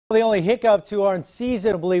The only hiccup to our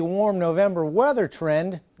unseasonably warm November weather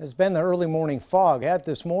trend has been the early morning fog. Had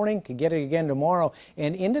this morning, could get it again tomorrow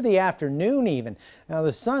and into the afternoon even. Now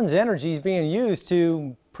the sun's energy is being used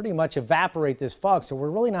to pretty much evaporate this fog, so we're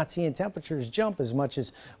really not seeing temperatures jump as much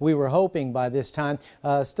as we were hoping by this time.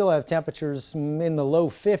 Still have temperatures in the low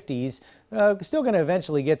 50s. Still going to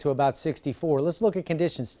eventually get to about 64. Let's look at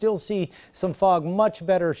conditions. Still see some fog, much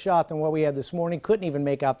better shot than what we had this morning. Couldn't even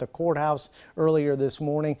make out the courthouse earlier this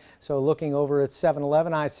morning. So looking over at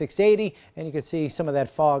 711 I-680, and you can see some of that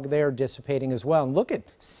fog there dissipating as well. And look at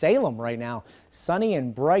Salem right now. Sunny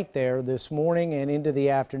and bright there this morning and into the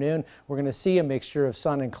afternoon. We're going to see a mixture of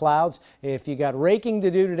sun and clouds. If you got raking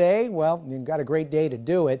to do today, well, you've got a great day to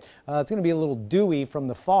do it. It's going to be a little dewy from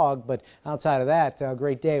the fog, but outside of that,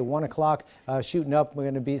 great day. 1 o'clock shooting up. We're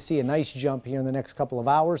going to see a nice jump here in the next couple of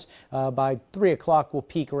hours. By 3 o'clock, we'll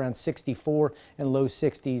peak around 64 and low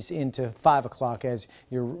 60s into 5 o'clock as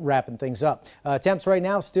you're wrapping things up. Temps right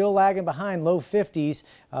now still lagging behind, low 50s.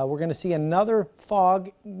 We're going to see another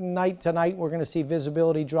fog night tonight. We're going to see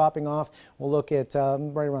visibility dropping off. We'll look at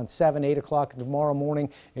right around 7, 8 o'clock tomorrow morning.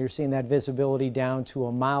 You're seeing that visibility down to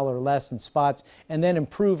a mile or less in spots and then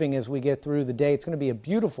improving as we get through the day. It's going to be a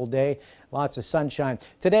beautiful day. Lots of sunshine.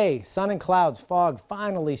 Today, sun and clouds, fog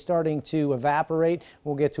finally starting to evaporate.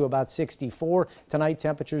 We'll get to about 64. Tonight,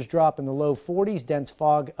 temperatures drop in the low 40s. Dense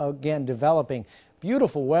fog again developing.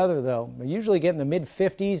 Beautiful weather, though. We usually get in the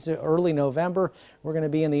mid-50s early November. We're going to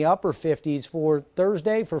be in the upper 50s for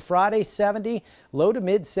Thursday. For Friday, 70, low to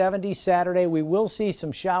mid-70s Saturday. We will see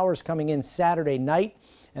some showers coming in Saturday night,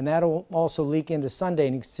 and that'll also leak into Sunday.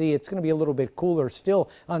 And you can see it's going to be a little bit cooler.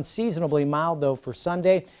 Still unseasonably mild, though, for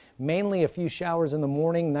Sunday. Mainly a few showers in the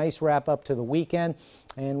morning. Nice wrap up to the weekend.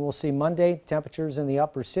 And we'll see Monday temperatures in the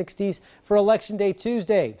upper 60s. For Election Day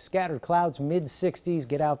Tuesday, scattered clouds mid-60s.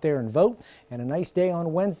 Get out there and vote. And a nice day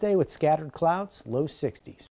on Wednesday with scattered clouds, low 60s.